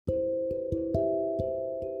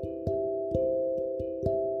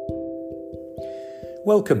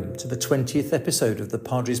Welcome to the 20th episode of the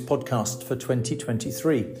Padre's podcast for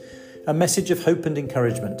 2023, a message of hope and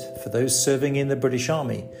encouragement for those serving in the British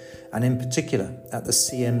Army, and in particular at the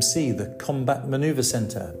CMC, the Combat Manoeuvre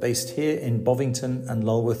Centre, based here in Bovington and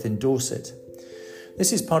Lulworth in Dorset.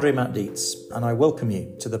 This is Padre Dietz, and I welcome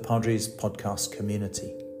you to the Padre's podcast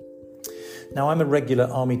community. Now, I'm a regular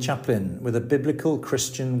Army chaplain with a biblical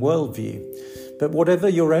Christian worldview, but whatever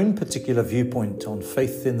your own particular viewpoint on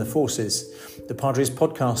faith in the forces, the Padre's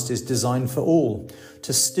podcast is designed for all,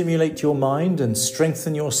 to stimulate your mind and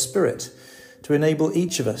strengthen your spirit, to enable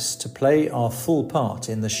each of us to play our full part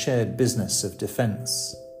in the shared business of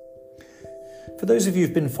defence. For those of you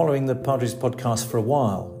who've been following the Padre's podcast for a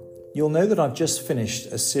while, you'll know that I've just finished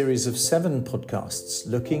a series of 7 podcasts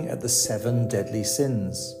looking at the 7 deadly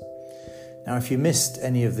sins. Now, if you missed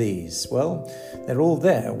any of these, well, they're all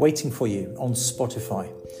there waiting for you on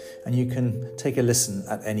Spotify, and you can take a listen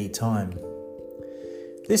at any time.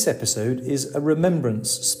 This episode is a Remembrance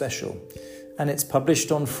special, and it's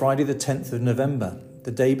published on Friday the 10th of November,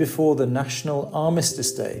 the day before the National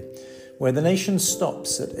Armistice Day, where the nation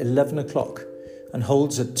stops at 11 o'clock and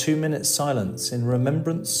holds a 2-minute silence in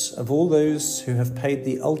remembrance of all those who have paid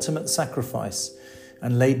the ultimate sacrifice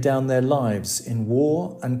and laid down their lives in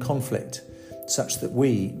war and conflict, such that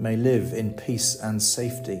we may live in peace and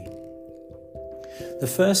safety. The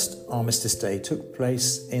first Armistice Day took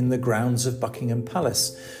place in the grounds of Buckingham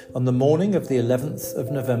Palace on the morning of the 11th of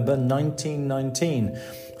November 1919,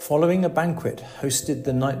 following a banquet hosted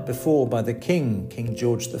the night before by the King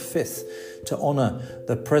George V, to honour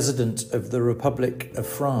the President of the Republic of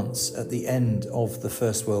France at the end of the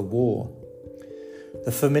First World War.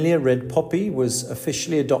 The familiar red poppy was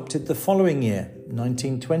officially adopted the following year,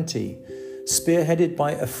 1920, spearheaded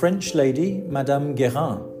by a French lady, Madame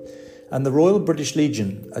Guérin, and the Royal British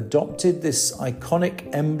Legion adopted this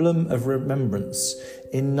iconic emblem of remembrance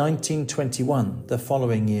in 1921, the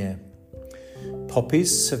following year.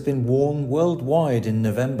 Poppies have been worn worldwide in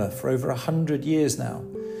November for over 100 years now,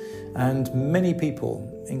 and many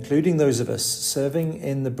people, including those of us serving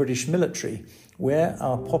in the British military, wear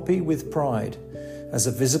our poppy with pride as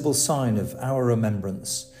a visible sign of our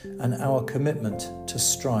remembrance and our commitment to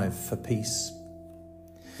strive for peace.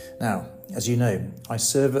 Now, as you know, I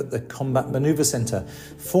serve at the Combat Manoeuvre Centre,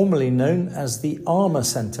 formerly known as the Armour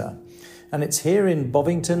Centre, and it's here in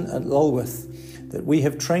Bovington at Lulworth that we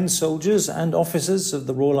have trained soldiers and officers of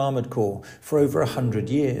the Royal Armoured Corps for over 100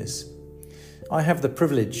 years. I have the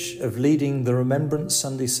privilege of leading the Remembrance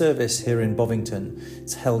Sunday service here in Bovington.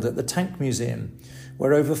 It's held at the Tank Museum,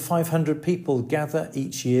 where over 500 people gather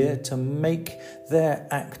each year to make their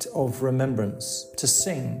act of remembrance, to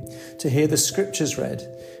sing, to hear the scriptures read,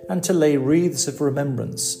 and to lay wreaths of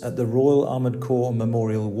remembrance at the Royal Armoured Corps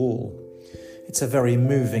Memorial Wall. It's a very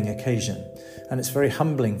moving occasion, and it's very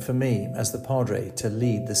humbling for me as the Padre to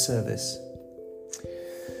lead the service.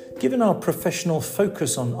 Given our professional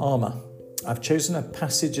focus on armour, I've chosen a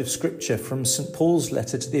passage of scripture from St. Paul's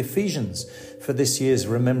letter to the Ephesians for this year's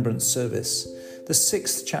Remembrance service, the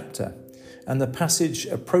 6th chapter, and the passage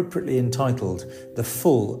appropriately entitled, The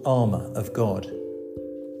Full Armour of God.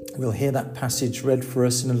 We'll hear that passage read for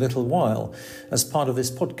us in a little while as part of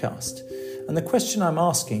this podcast. And the question I'm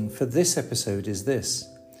asking for this episode is this: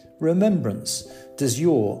 Remembrance, does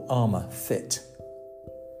your armour fit?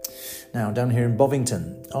 Now, down here in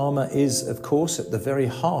Bovington, armour is, of course, at the very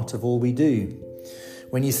heart of all we do.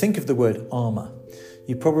 When you think of the word armour,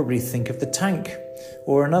 you probably think of the tank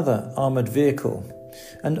or another armoured vehicle.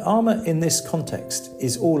 And armour in this context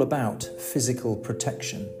is all about physical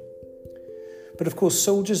protection. But of course,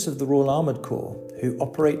 soldiers of the Royal Armoured Corps who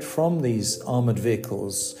operate from these armoured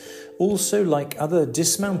vehicles also, like other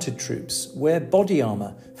dismounted troops, wear body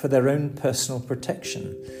armour for their own personal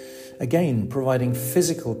protection, again providing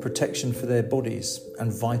physical protection for their bodies,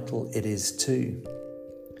 and vital it is too.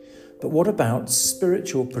 But what about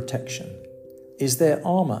spiritual protection? Is there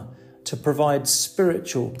armour to provide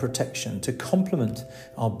spiritual protection to complement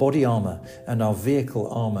our body armour and our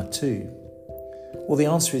vehicle armour too? Well, the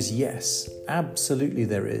answer is yes, absolutely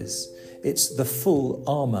there is. It's the full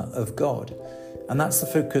armour of God, and that's the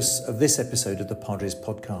focus of this episode of the Padre's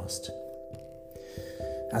podcast.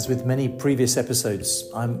 As with many previous episodes,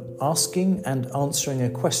 I'm asking and answering a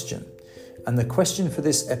question, and the question for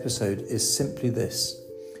this episode is simply this: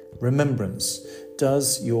 Remembrance,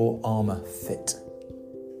 does your armour fit?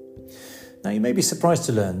 Now, you may be surprised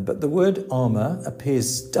to learn, but the word armour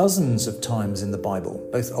appears dozens of times in the Bible,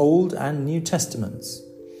 both Old and New Testaments.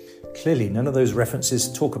 Clearly, none of those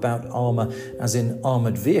references talk about armour as in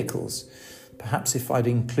armoured vehicles. Perhaps if I'd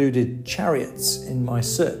included chariots in my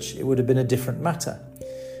search, it would have been a different matter.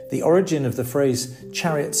 The origin of the phrase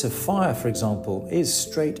chariots of fire, for example, is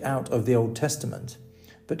straight out of the Old Testament.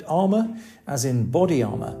 But armour, as in body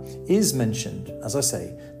armour, is mentioned, as I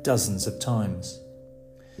say, dozens of times.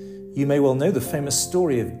 You may well know the famous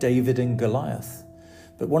story of David and Goliath,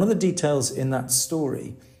 but one of the details in that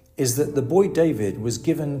story is that the boy David was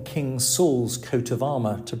given King Saul's coat of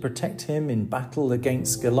armour to protect him in battle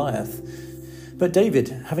against Goliath. But David,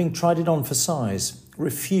 having tried it on for size,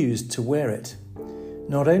 refused to wear it.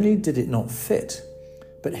 Not only did it not fit,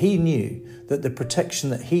 but he knew that the protection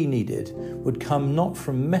that he needed would come not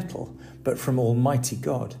from metal, but from Almighty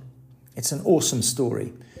God. It's an awesome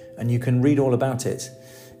story, and you can read all about it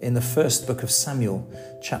in the first book of Samuel,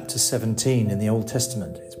 chapter 17 in the Old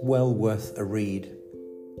Testament. It's well worth a read.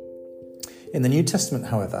 In the New Testament,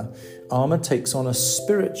 however, armour takes on a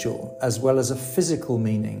spiritual as well as a physical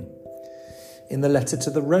meaning. In the letter to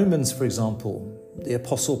the Romans, for example, the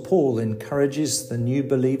Apostle Paul encourages the new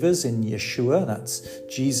believers in Yeshua, that's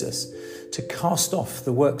Jesus, to cast off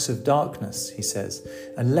the works of darkness, he says,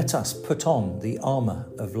 and let us put on the armour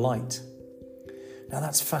of light. Now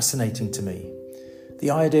that's fascinating to me.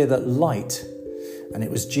 The idea that light, and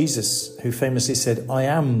it was Jesus who famously said, "I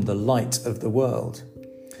am the light of the world."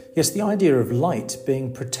 Yes, the idea of light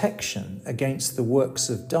being protection against the works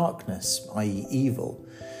of darkness, i.e. evil,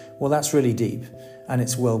 well, that's really deep, and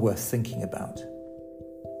it's well worth thinking about.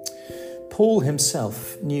 Paul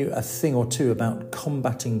himself knew a thing or two about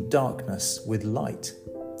combating darkness with light.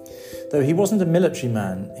 Though he wasn't a military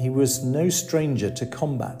man, he was no stranger to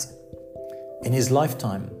combat. In his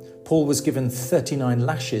lifetime, Paul was given 39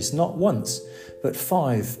 lashes, not once, but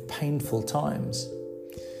 5 painful times.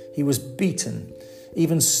 He was beaten,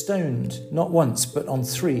 even stoned, not once, but on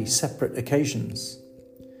 3 separate occasions.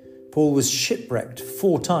 Paul was shipwrecked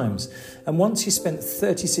 4 times, and once he spent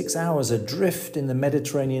 36 hours adrift in the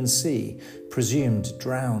Mediterranean Sea, presumed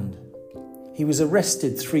drowned. He was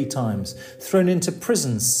arrested 3 times, thrown into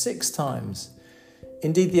prison 6 times.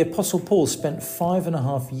 Indeed, the Apostle Paul spent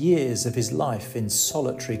 5.5 years of his life in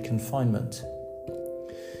solitary confinement.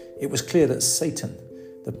 It was clear that Satan,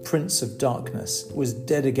 the Prince of Darkness, was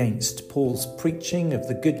dead against Paul's preaching of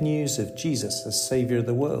the good news of Jesus as Saviour of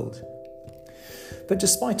the world. But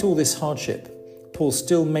despite all this hardship, Paul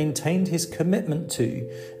still maintained his commitment to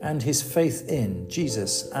and his faith in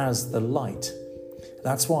Jesus as the light.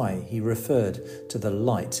 That's why he referred to the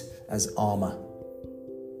light as armour.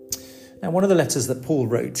 Now, one of the letters that Paul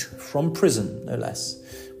wrote, from prison no less,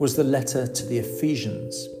 was the letter to the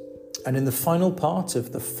Ephesians. And in the final part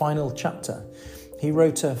of the final chapter, he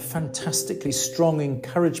wrote a fantastically strong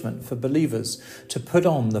encouragement for believers to put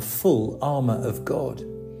on the full armour of God.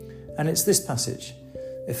 And it's this passage,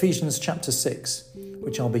 Ephesians chapter 6,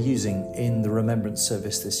 which I'll be using in the Remembrance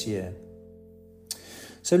service this year.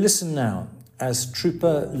 So listen now as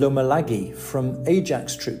Trooper Lomalagi from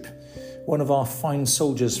Ajax Troop, one of our fine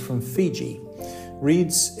soldiers from Fiji,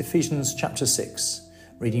 reads Ephesians chapter 6,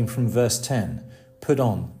 reading from verse 10, "Put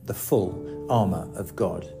on the full armour of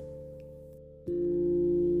God."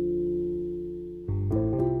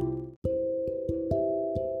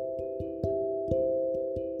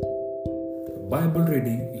 Bible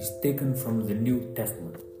reading is taken from the New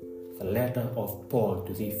Testament, the letter of Paul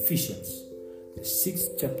to the Ephesians, the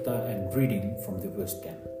 6th chapter, and reading from the verse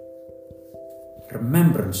 10.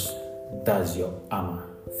 Remembrance does your armor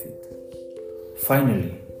fit.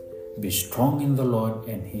 Finally, be strong in the Lord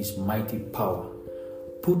and his mighty power.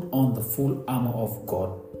 Put on the full armor of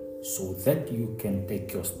God so that you can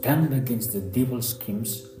take your stand against the devil's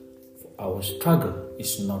schemes. For our struggle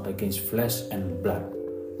is not against flesh and blood,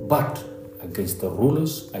 but against the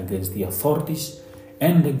rulers, against the authorities,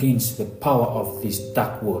 and against the power of this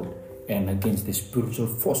dark world, and against the spiritual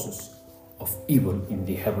forces of evil in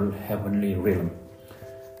the heavenly realm.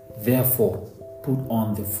 Therefore, put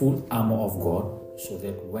on the full armor of God, so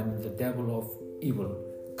that when the devil of evil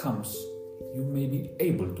comes, you may be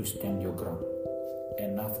able to stand your ground.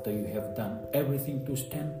 And after you have done everything to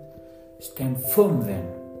stand, stand firm then,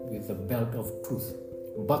 with the belt of truth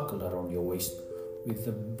buckled around your waist, with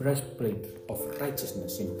the breastplate of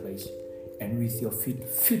righteousness in place, and with your feet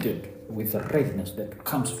fitted with the readiness that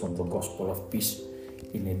comes from the gospel of peace.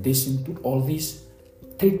 In addition to all this,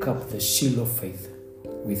 take up the shield of faith,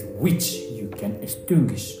 with which you can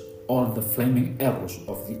extinguish all the flaming arrows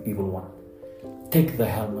of the evil one. Take the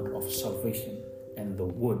helmet of salvation and the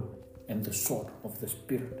word and the sword of the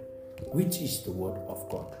Spirit, which is the word of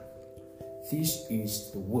God. This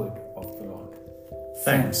is the word of the Lord.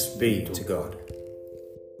 Thanks be to God.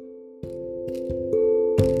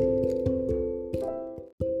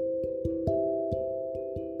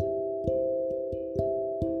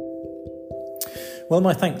 Well,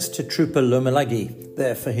 my thanks to Trooper Lomelagi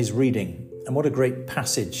there for his reading. And what a great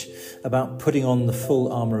passage about putting on the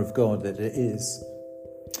full armour of God that it is.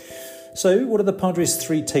 So, what are the Padre's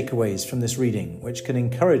 3 takeaways from this reading which can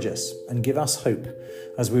encourage us and give us hope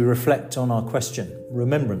as we reflect on our question,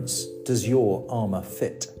 Remembrance, does your armour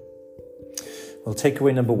fit? Well,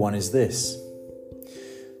 takeaway number 1 is this.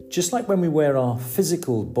 Just like when we wear our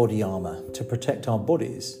physical body armour to protect our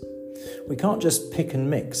bodies, we can't just pick and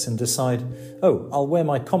mix and decide, oh, I'll wear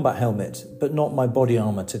my combat helmet, but not my body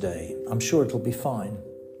armour today. I'm sure it'll be fine.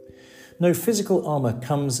 No, physical armour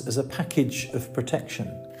comes as a package of protection,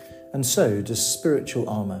 and so does spiritual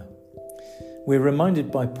armour. We're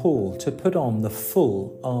reminded by Paul to put on the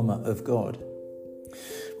full armour of God.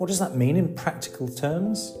 What does that mean in practical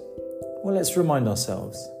terms? Well, let's remind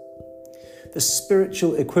ourselves. The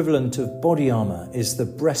spiritual equivalent of body armour is the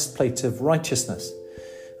breastplate of righteousness.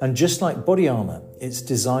 And just like body armour, it's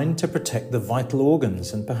designed to protect the vital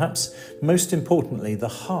organs and perhaps most importantly, the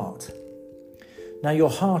heart. Now, your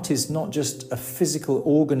heart is not just a physical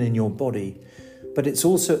organ in your body, but it's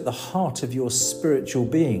also at the heart of your spiritual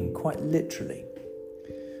being, quite literally.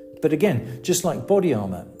 But again, just like body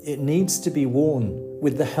armour, it needs to be worn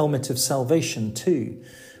with the helmet of salvation too.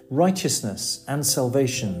 Righteousness and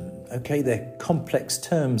salvation, okay, they're complex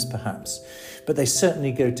terms perhaps, but they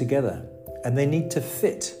certainly go together. And they need to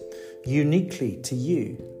fit uniquely to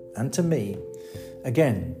you and to me,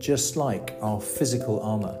 again, just like our physical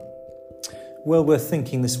armour. Well worth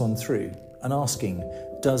thinking this one through and asking,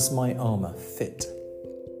 does my armour fit?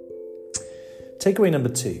 Takeaway number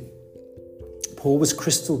 2. Paul was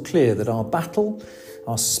crystal clear that our battle,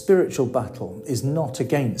 our spiritual battle, is not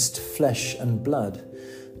against flesh and blood,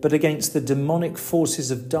 but against the demonic forces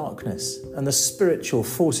of darkness and the spiritual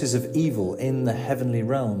forces of evil in the heavenly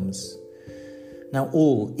realms. Now,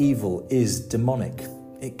 all evil is demonic.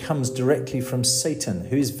 It comes directly from Satan,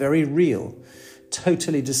 who is very real,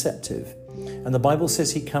 totally deceptive. And the Bible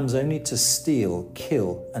says he comes only to steal,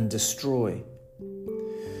 kill, and destroy.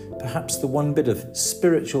 Perhaps the one bit of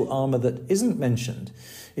spiritual armour that isn't mentioned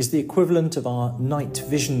is the equivalent of our night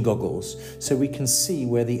vision goggles, so we can see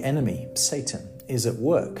where the enemy, Satan, is at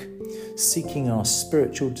work, seeking our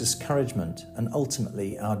spiritual discouragement and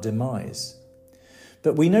ultimately our demise.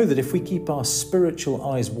 But we know that if we keep our spiritual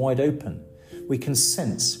eyes wide open, we can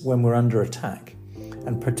sense when we're under attack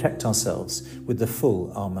and protect ourselves with the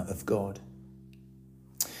full armour of God.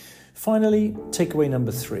 Finally, takeaway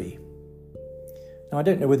number 3. Now, I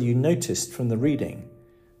don't know whether you noticed from the reading,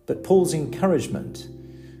 but Paul's encouragement,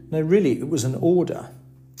 no, really, it was an order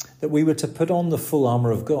that we were to put on the full armour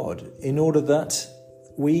of God in order that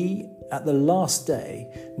we, at the last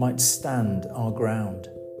day, might stand our ground.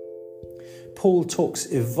 Paul talks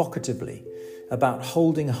evocatively about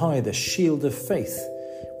holding high the shield of faith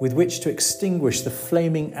with which to extinguish the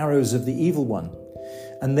flaming arrows of the evil one.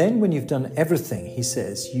 And then when you've done everything, he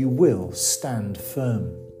says, you will stand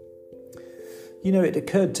firm. You know, it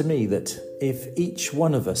occurred to me that if each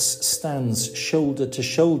one of us stands shoulder to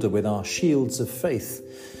shoulder with our shields of faith,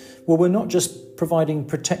 well, we're not just providing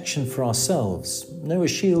protection for ourselves. No, a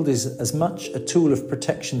shield is as much a tool of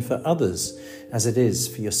protection for others as it is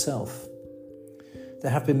for yourself. There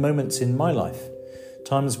have been moments in my life,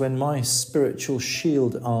 times when my spiritual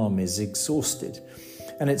shield arm is exhausted.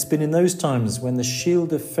 And it's been in those times when the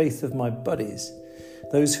shield of faith of my buddies,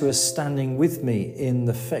 those who are standing with me in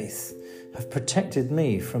the faith, have protected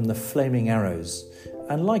me from the flaming arrows,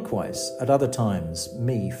 and likewise, at other times,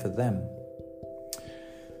 me for them.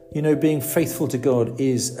 You know, being faithful to God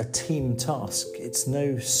is a team task. It's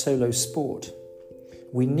no solo sport.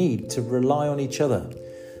 We need to rely on each other,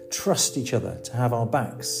 trust each other to have our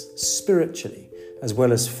backs, spiritually as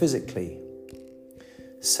well as physically.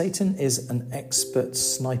 Satan is an expert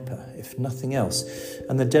sniper, if nothing else,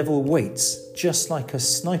 and the devil waits, just like a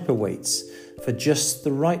sniper waits, for just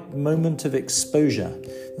the right moment of exposure,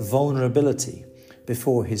 vulnerability,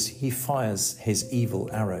 before he fires his evil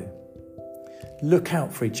arrow. Look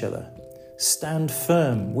out for each other, stand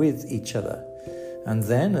firm with each other, and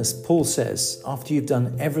then, as Paul says, after you've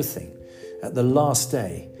done everything, at the last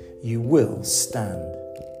day, you will stand.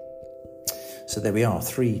 So there we are,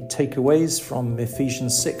 3 takeaways from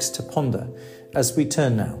Ephesians 6 to ponder as we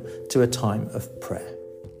turn now to a time of prayer.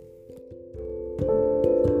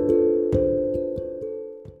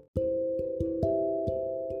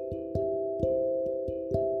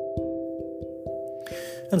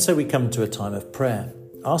 And so we come to a time of prayer,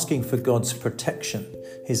 asking for God's protection,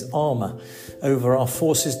 his armour over our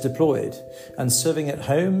forces deployed and serving at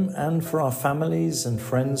home, and for our families and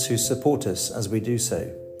friends who support us as we do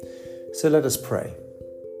so. So let us pray.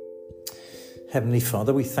 Heavenly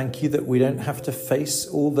Father, we thank you that we don't have to face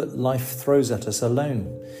all that life throws at us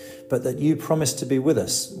alone, but that you promise to be with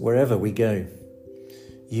us wherever we go.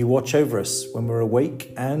 You watch over us when we're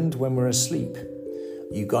awake and when we're asleep.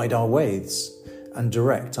 You guide our ways and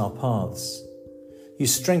direct our paths. You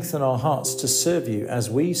strengthen our hearts to serve you as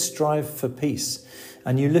we strive for peace,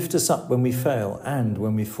 and you lift us up when we fail and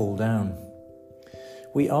when we fall down.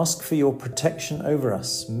 We ask for your protection over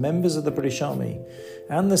us, members of the British Army,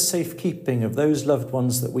 and the safekeeping of those loved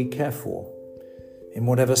ones that we care for. In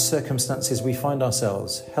whatever circumstances we find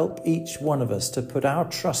ourselves, help each one of us to put our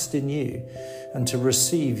trust in you and to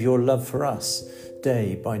receive your love for us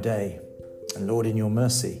day by day. And Lord, in your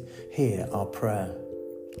mercy, hear our prayer.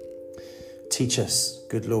 Teach us,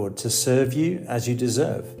 good Lord, to serve you as you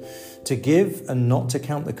deserve, to give and not to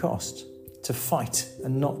count the cost, to fight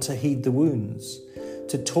and not to heed the wounds,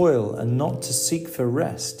 to toil and not to seek for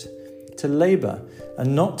rest, to labour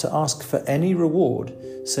and not to ask for any reward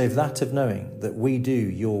save that of knowing that we do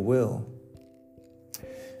your will.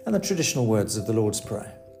 And the traditional words of the Lord's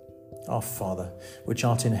Prayer. Our Father, which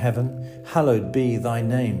art in heaven, hallowed be thy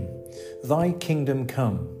name. Thy kingdom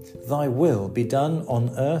come, thy will be done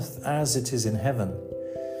on earth as it is in heaven.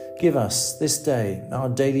 Give us this day our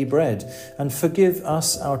daily bread, and forgive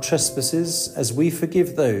us our trespasses as we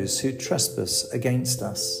forgive those who trespass against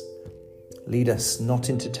us. Lead us not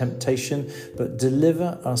into temptation, but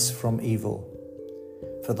deliver us from evil.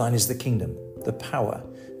 For thine is the kingdom, the power,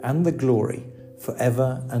 and the glory,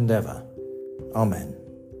 forever and ever. Amen.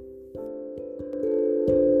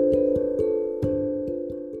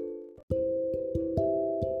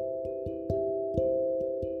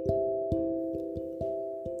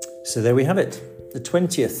 So there we have it, the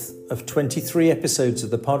 20th of 23 episodes of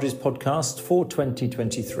the Padre's podcast for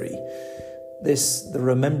 2023. This, the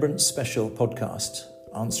Remembrance special podcast,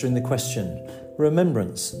 answering the question,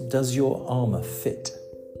 Remembrance, does your armour fit?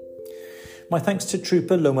 My thanks to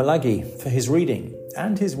Trooper Lomalagi for his reading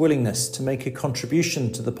and his willingness to make a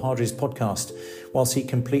contribution to the Padre's podcast whilst he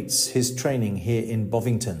completes his training here in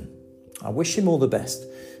Bovington. I wish him all the best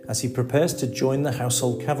as he prepares to join the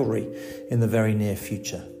Household Cavalry in the very near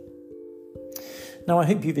future. Now, I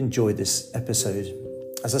hope you've enjoyed this episode.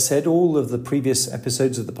 As I said, all of the previous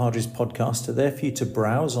episodes of the Padre's podcast are there for you to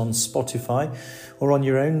browse on Spotify or on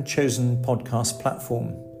your own chosen podcast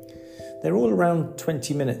platform. They're all around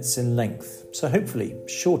 20 minutes in length, so hopefully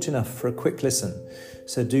short enough for a quick listen,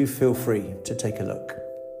 so do feel free to take a look.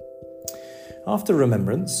 After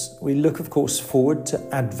Remembrance, we look, of course, forward to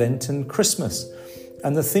Advent and Christmas,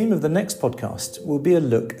 and the theme of the next podcast will be a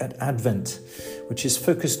look at Advent, which is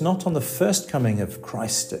focused not on the first coming of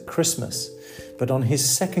Christ at Christmas, but on his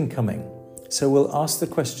second coming. So we'll ask the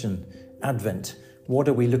question, Advent, what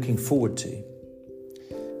are we looking forward to?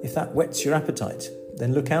 If that whets your appetite,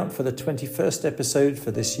 then look out for the 21st episode for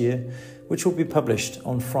this year, which will be published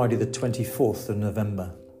on Friday the 24th of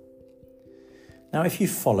November. Now, if you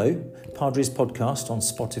follow Padre's podcast on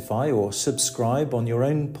Spotify or subscribe on your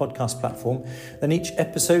own podcast platform, then each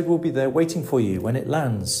episode will be there waiting for you when it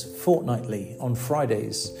lands fortnightly on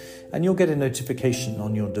Fridays, and you'll get a notification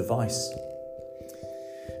on your device.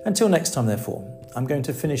 Until next time, therefore, I'm going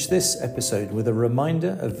to finish this episode with a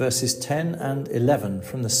reminder of verses 10 and 11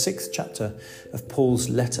 from the 6th chapter of Paul's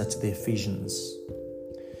letter to the Ephesians.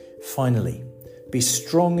 Finally, be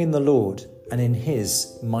strong in the Lord and in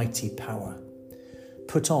his mighty power.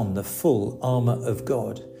 Put on the full armour of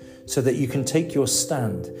God so that you can take your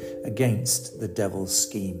stand against the devil's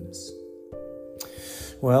schemes.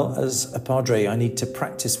 Well, as a Padre, I need to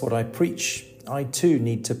practice what I preach. I too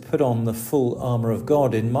need to put on the full armour of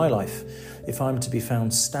God in my life if I'm to be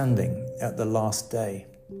found standing at the last day.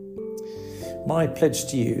 My pledge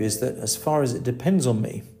to you is that as far as it depends on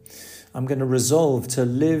me, I'm going to resolve to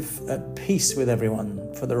live at peace with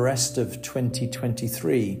everyone for the rest of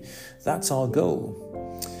 2023. That's our goal.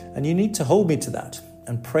 And you need to hold me to that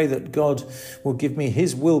and pray that God will give me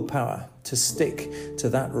his willpower to stick to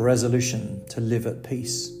that resolution to live at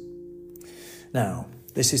peace. Now,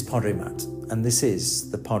 this is Padre Matt, and this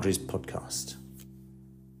is the Padre's Podcast.